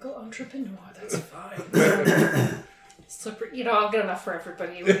a local entrepreneur. That's fine. Slippery. I'll get enough for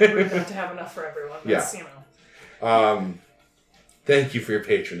everybody. We're going to have enough for everyone. That's, Thank you for your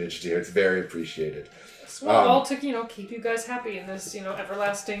patronage, dear. It's very appreciated. Well, all to, keep you guys happy in this,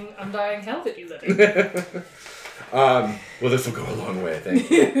 everlasting, undying hell that you live in. Well, this will go a long way, thank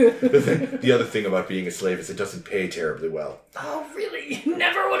you. The other thing about being a slave is it doesn't pay terribly well. Oh, really?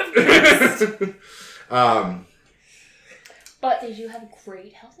 Never would have guessed. But did you have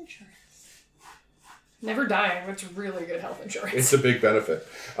great health insurance? Never dying. That's really good health insurance. It's a big benefit.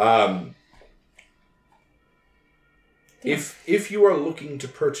 If you are looking to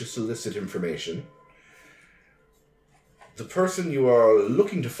purchase illicit information, the person you are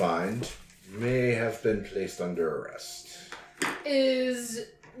looking to find may have been placed under arrest.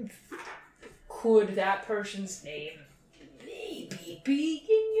 Could that person's name maybe be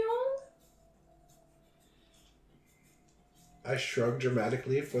Yin Yong? I shrugged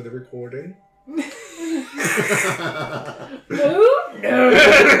dramatically for the recording. No.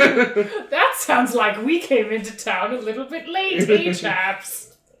 That sounds like we came into town a little bit late, eh,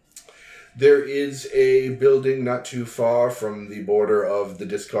 chaps? There is a building not too far from the border of the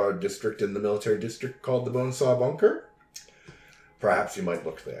discard district and the military district called the Bonesaw Bunker. Perhaps you might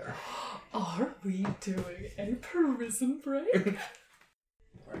look there. Are we doing a prison break?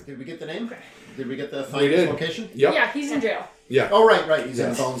 Did we get the name? Did we get the We did. location? Yep. Yeah, he's in jail. Yeah. Oh, right. He's in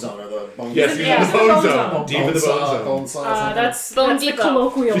Yes. the Bone Zone or the Bone Yes, he's Yeah, in the Bone Bone Zone. Zone. Deep in the Bone Zone. Bone Saw. That's Bone the Depot.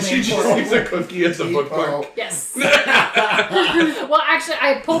 colloquial She name just for leaves it. a cookie as a bookmark. Yes. Well, actually,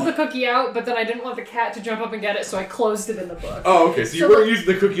 I pulled the cookie out, but then I didn't want the cat to jump up and get it, so I closed it in the book. Oh, okay. So you So weren't the- using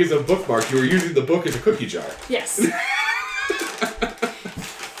the cookie as a bookmark. You were using the book as a cookie jar. Yes.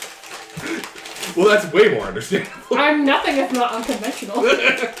 Well, that's way more understandable. I'm nothing if not unconventional.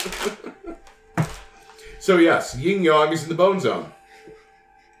 So yes, Yin Yang is in the Bone Zone.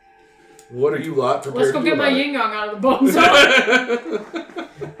 What are you lot prepared Let's go to do get my about it? yin yang out of the bone zone.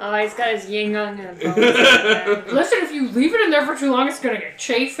 Oh, he's got his yin yang and a bone. Listen, if you leave it in there for too long, it's gonna get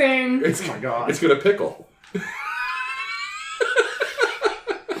chafing. It's, Oh my God. It's gonna pickle.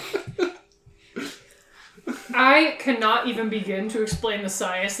 I cannot even begin to explain the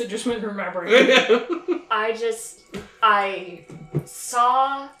science that just went through my brain. I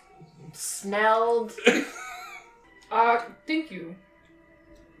saw, smelled. Thank you,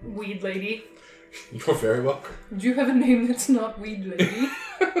 weed lady. You're very welcome. Do you have a name that's not weed lady?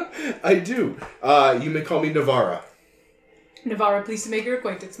 I do. You may call me Navara. Navarra, pleased to make your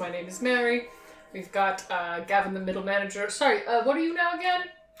acquaintance. My name is Mary. We've got Gavin, the middle manager. Sorry, what are you now again?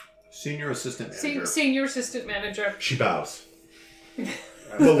 Senior assistant manager. Senior assistant manager. She bows. As-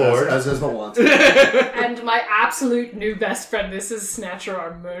 the Lord. As is the want. And my absolute new best friend. This is Snatcher,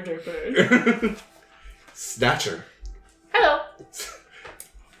 our murder bird. Snatcher. Hello.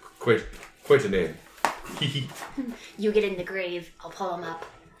 Quite a name. You get in the grave. I'll pull him up.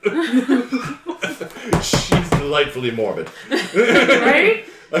 She's delightfully morbid. Right?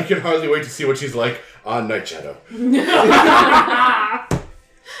 I can hardly wait to see what she's like on Night Shadow.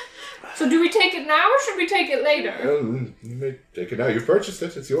 So do we take it now or should we take it later? You may take it now. You've purchased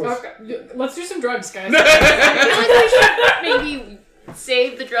it. It's yours. Okay, let's do some drugs, guys. I feel like we should maybe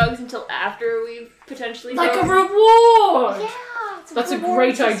save the drugs until after we potentially Like go. a reward! Yeah, it's That's a reward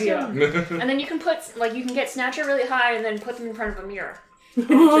great system. idea. And then you can you can get Snatcher really high and then put them in front of a mirror. And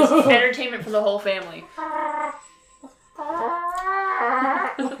it's just entertainment for the whole family.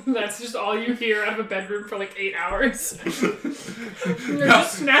 That's just all you hear out of a bedroom for like 8 hours. You're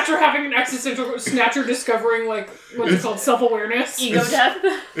just Snatcher having an existential Snatcher discovering like what's it called, self-awareness. Ego death.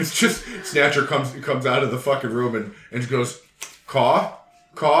 It's just Snatcher comes out of the fucking room and goes, caw?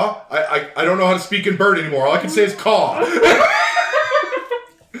 I don't know how to speak in bird anymore. All I can say is caw.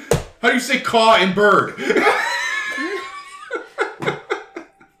 How do you say caw in bird?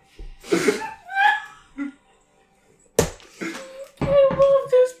 I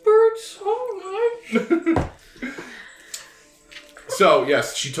love this bird so much. So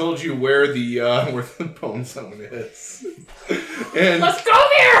yes, she told you where the bone zone is. And Let's go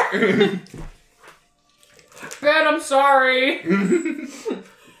there! Ben, I'm sorry.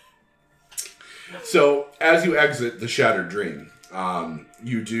 so as you exit the Shattered Dream,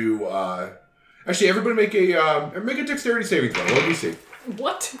 you do actually everybody make a dexterity saving throw. What do you see?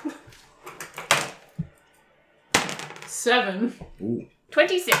 What? 7. Ooh.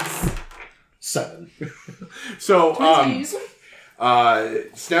 26. 7. So Twinsies.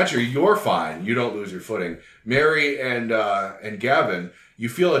 Snatcher, you're fine. You don't lose your footing. Mary and Gavin, you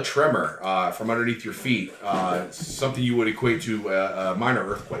feel a tremor from underneath your feet. Something you would equate to a minor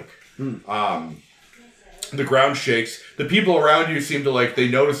earthquake. The ground shakes. The people around you seem to they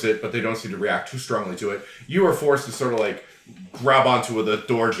notice it, but they don't seem to react too strongly to it. You are forced to sort of grab onto the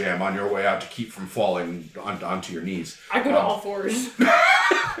door jamb on your way out to keep from falling onto your knees. I go to all fours.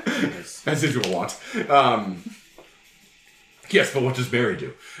 As is your want. Yes, but what does Mary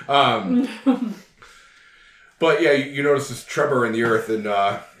do? But yeah, you notice this tremor in the earth, and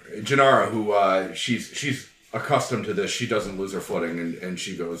Janara, who she's accustomed to this, she doesn't lose her footing, and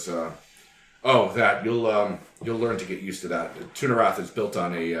she goes, "Oh, that you'll learn to get used to that. Tunarath is built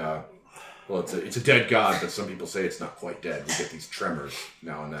on a it's a dead god, but some people say it's not quite dead. We get these tremors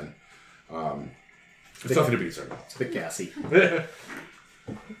now and then. It's nothing to be concerned It's a bit gassy. about.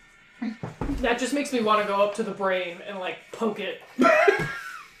 That just makes me want to go up to the brain and like poke it.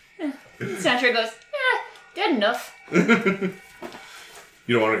 Snatcher goes, good enough.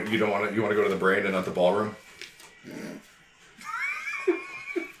 You want to go to the brain and not the ballroom?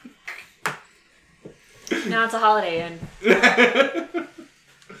 Now it's a Holiday Inn.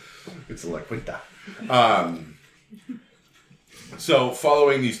 It's like quinta. So,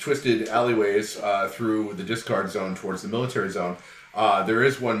 following these twisted alleyways through the discard zone towards the military zone, there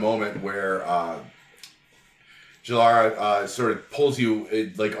is one moment where Jalara sort of pulls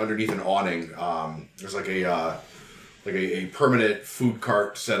you like underneath an awning. There's like a permanent food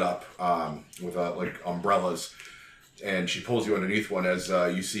cart set up with like umbrellas, and she pulls you underneath one as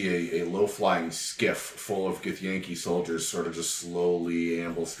you see a low-flying skiff full of Githyanki soldiers sort of just slowly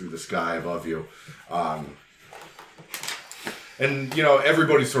ambles through the sky above you. And, you know,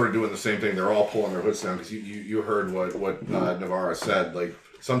 everybody's sort of doing the same thing. They're all pulling their hoods down because you heard what Navarra said. Like,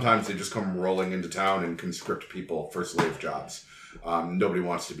 sometimes they just come rolling into town and conscript people for slave jobs. Nobody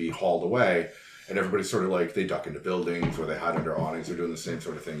wants to be hauled away. And everybody's sort of like, they duck into buildings or they hide under awnings. They're doing the same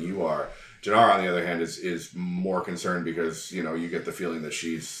sort of thing you are. Janara, on the other hand, is more concerned because, you know, you get the feeling that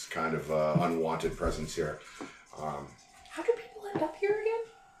she's kind of unwanted presence here. How do people end up here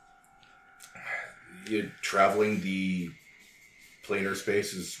again? You're traveling the planar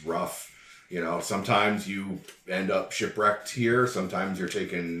space is rough. You know, sometimes you end up shipwrecked here. Sometimes you're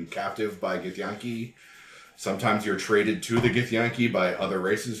taken captive by Githyanki. Sometimes you're traded to the Githyanki by other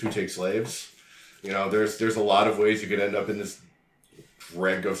races who take slaves. You know, there's a lot of ways you could end up in this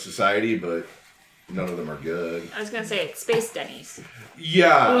rag of society, but none of them are good. I was going to say, it's Space Denny's.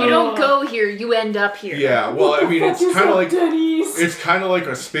 Yeah. You don't go here, you end up here. Yeah, well, I mean, it's kind of like Denny's? it's kind of like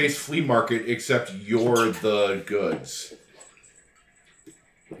a space flea market, except you're the goods.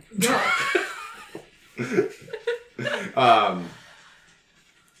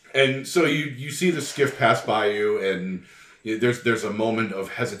 And so you see the skiff pass by you, and there's a moment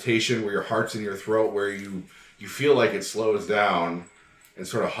of hesitation where your heart's in your throat, where you feel like it slows down and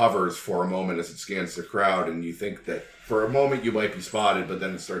sort of hovers for a moment as it scans the crowd, and you think that for a moment you might be spotted, but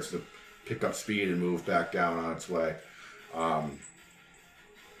then it starts to pick up speed and move back down on its way.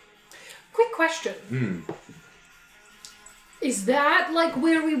 Quick question. Is that like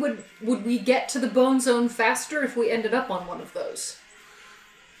where we would we get to the Bone Zone faster if we ended up on one of those?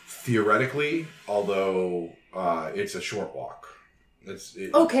 Theoretically, although it's a short walk.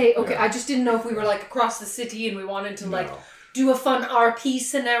 Okay. Yeah. I just didn't know if we were like across the city and we wanted to like No. do a fun RP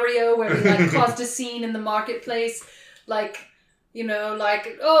scenario where we like caused a scene in the marketplace, like, you know,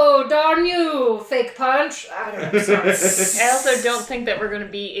 like, oh darn you, fake punch. I don't know. Sorry. I also don't think that we're going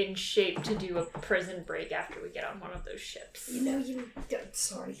to be in shape to do a prison break after we get on one of those ships. You know,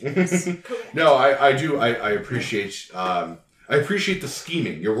 sorry. No, I do. I appreciate. I appreciate the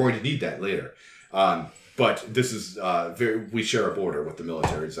scheming. You're going to need that later. But this is we share a border with the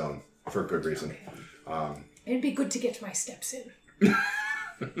military zone for good reason. It'd be good to get my steps in.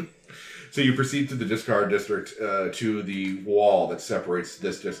 So you proceed to the discard district, to the wall that separates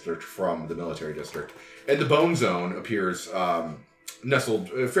this district from the military district. And the Bone Zone appears nestled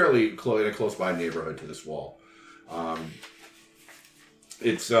fairly in a close-by neighborhood to this wall.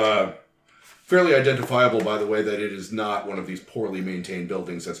 It's fairly identifiable by the way that it is not one of these poorly maintained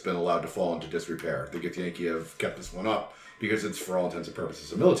buildings that's been allowed to fall into disrepair. The Githyanki have kept this one up because it's, for all intents and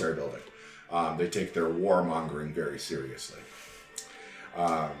purposes, a military building. They take their warmongering very seriously.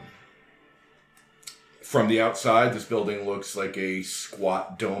 From the outside, this building looks like a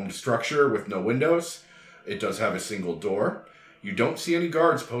squat domed structure with no windows. It does have a single door. You don't see any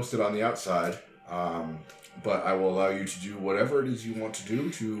guards posted on the outside, but I will allow you to do whatever it is you want to do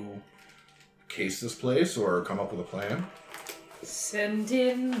to case this place or come up with a plan. Send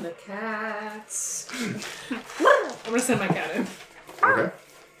in the cats. I'm gonna send my cat in. Okay.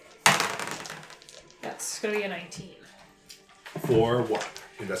 That's gonna be a 19. For what?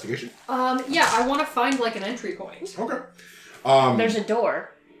 Investigation? Yeah, I want to find like an entry point. Okay. There's a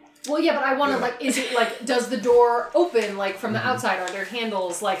door. Well, yeah, but I want to Yeah. like, is it like, does the door open like from the outside? Are there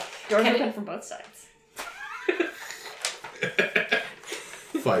handles like? Doors can open it- from both sides.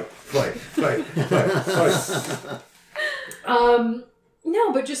 Fight.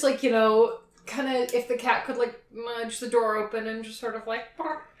 No, but just like, you know, kind of if the cat could like nudge the door open and just sort of like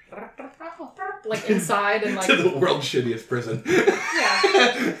inside and like To the world's shittiest prison.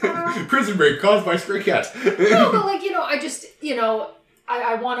 yeah. Prison break caused by stray cats. No, but like, you know, I just, you know,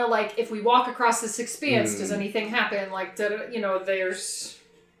 I want to like, if we walk across this expanse, does anything happen? Like, you know, there's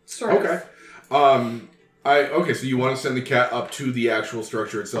sort of. Okay. Okay, so you want to send the cat up to the actual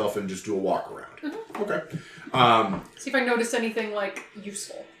structure itself and just do a walk around. Mm-hmm. Okay. See if I noticed anything like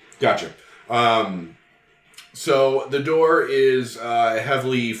useful. Gotcha. So the door is a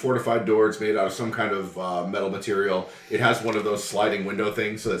heavily fortified door. It's made out of some kind of metal material. It has one of those sliding window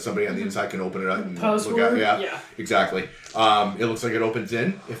things so that somebody on the inside can open it up and Password? look at it. Yeah. Exactly. It looks like it opens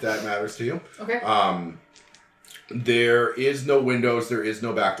in, if that matters to you. Okay. There is no windows. There is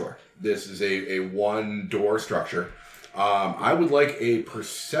no back door. This is a one-door structure. I would like a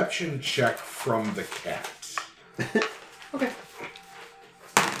perception check from the cat. Okay.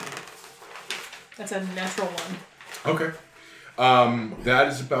 That's a natural one. Okay. That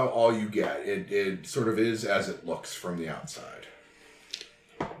is about all you get. It sort of is as it looks from the outside.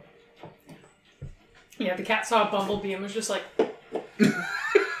 Yeah, the cat saw a bumblebee and was just like...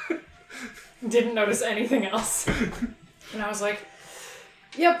 didn't notice anything else. And I was like,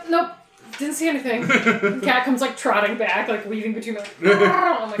 yep, nope, didn't see anything. The cat comes like trotting back, like weaving between my...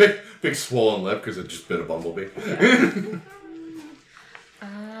 I'm like, Big swollen lip because it just bit a bumblebee. yeah.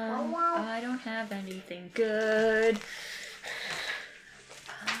 I don't have anything good.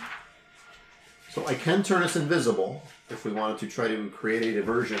 So I can turn us invisible if we wanted to try to create a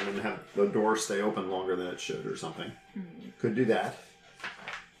diversion and have the door stay open longer than it should or something. Could do that.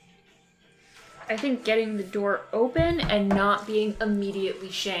 I think getting the door open and not being immediately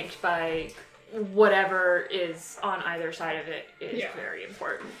shanked by whatever is on either side of it is very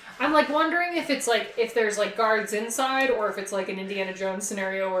important. I'm like wondering if it's like, if there's like guards inside or if it's like an Indiana Jones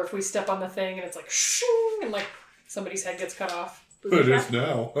scenario or if we step on the thing and it's like shoo and like somebody's head gets cut off. It is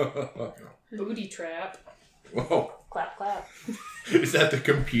now. Booty trap. Whoa. Clap, clap. Is that the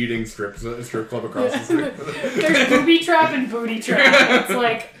competing strip club across the street? There's booby trap and booty trap. It's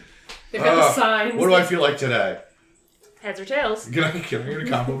like, they've got the signs. What do I feel like today? Heads or tails? Can I get a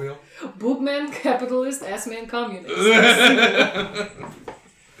combo meal? Boobman capitalist, ass-man communist.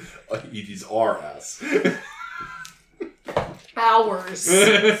 Eat his RS. Hours. So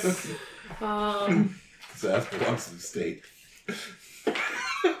that belongs to the state.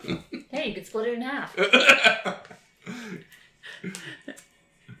 Hey, you could split it in half.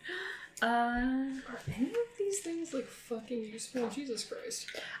 Are any of these things like fucking useful? Jesus Christ.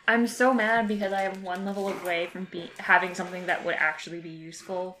 I'm so mad because I am one level away from having something that would actually be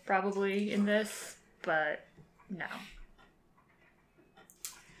useful, probably, in this, but no.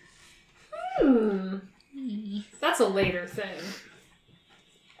 That's a later thing.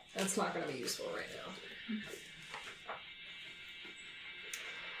 That's not going to be useful right now.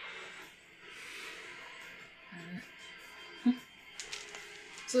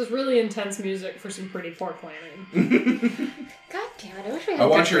 So it's really intense music for some pretty poor planning. God damn it, I wish we had I a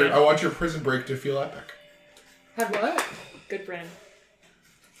want good brain. your prison break to feel epic. Had what? Good brain.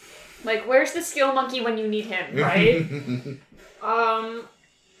 Like, where's the skill monkey when you need him? Right?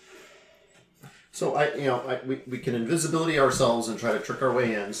 So we can invisibility ourselves and try to trick our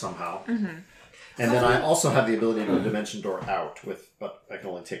way in somehow. Mm-hmm. And then I also have the ability to go dimension door out but I can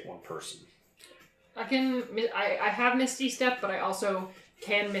only take one person. I have Misty Step, but I also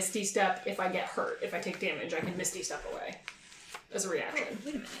can Misty Step if I get hurt. If I take damage, I can Misty Step away as a reaction. Oh,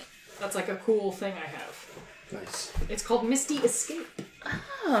 wait a minute. That's like a cool thing I have. Nice. It's called Misty Escape.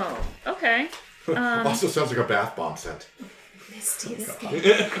 Oh, okay. Also sounds like a bath bomb scent. Misty Escape.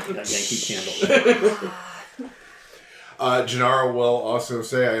 That Yankee candle. Gennaro will also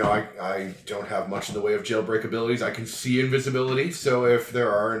say, I don't have much in the way of jailbreak abilities. I can see invisibility, so if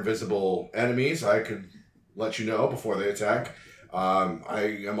there are invisible enemies, I can let you know before they attack.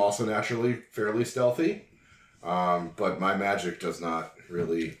 I am also naturally fairly stealthy, but my magic does not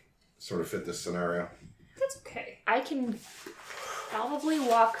really sort of fit this scenario. That's okay. I can probably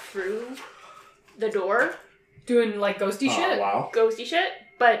walk through the door, Doing like ghosty shit? Wow. ghosty shit,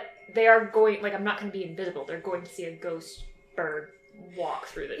 but they are going, like, I'm not going to be invisible. They're going to see a ghost bird walk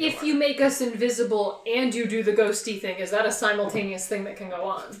through the door. If you make us invisible and you do the ghosty thing, is that a simultaneous thing that can go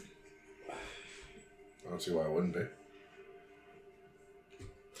on? I don't see why it wouldn't be.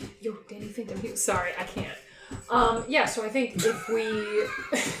 Yo, Danny, think of you. Sorry, I can't. Yeah, so I think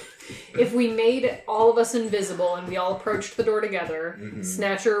if we made all of us invisible and we all approached the door together,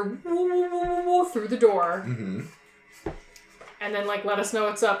 Snatcher through the door, and then like let us know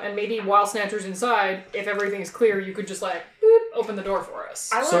what's up, and maybe while Snatcher's inside, if everything's clear, you could just like boop, open the door for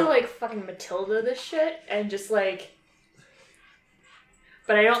us. I want to like fucking Matilda this shit and just like,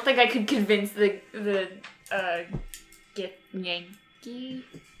 but I don't think I could convince the Gith Yankee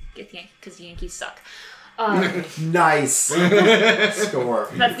because Yankees suck. Nice. Score.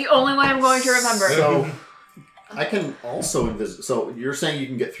 That's the only way I'm going to remember. So I can also invisible. So you're saying you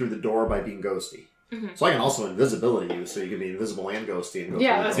can get through the door by being ghosty? So I can also invisibility you, so you can be invisible and ghosty and go.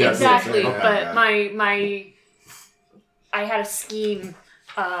 Yeah, through that's the- Yeah, Exactly, yeah, but yeah. I had a scheme,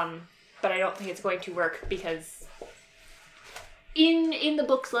 but I don't think it's going to work because in the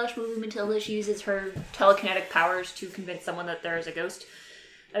book / movie, Matilda, she uses her telekinetic powers to convince someone that there is a ghost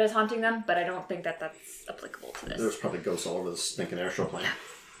that is haunting them, but I don't think that that's applicable to this. There's probably ghosts all over the stinking airshow plane.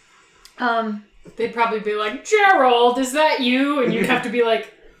 They'd probably be like, Gerald, is that you? And you'd have to be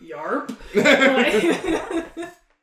like, Yarp. Like-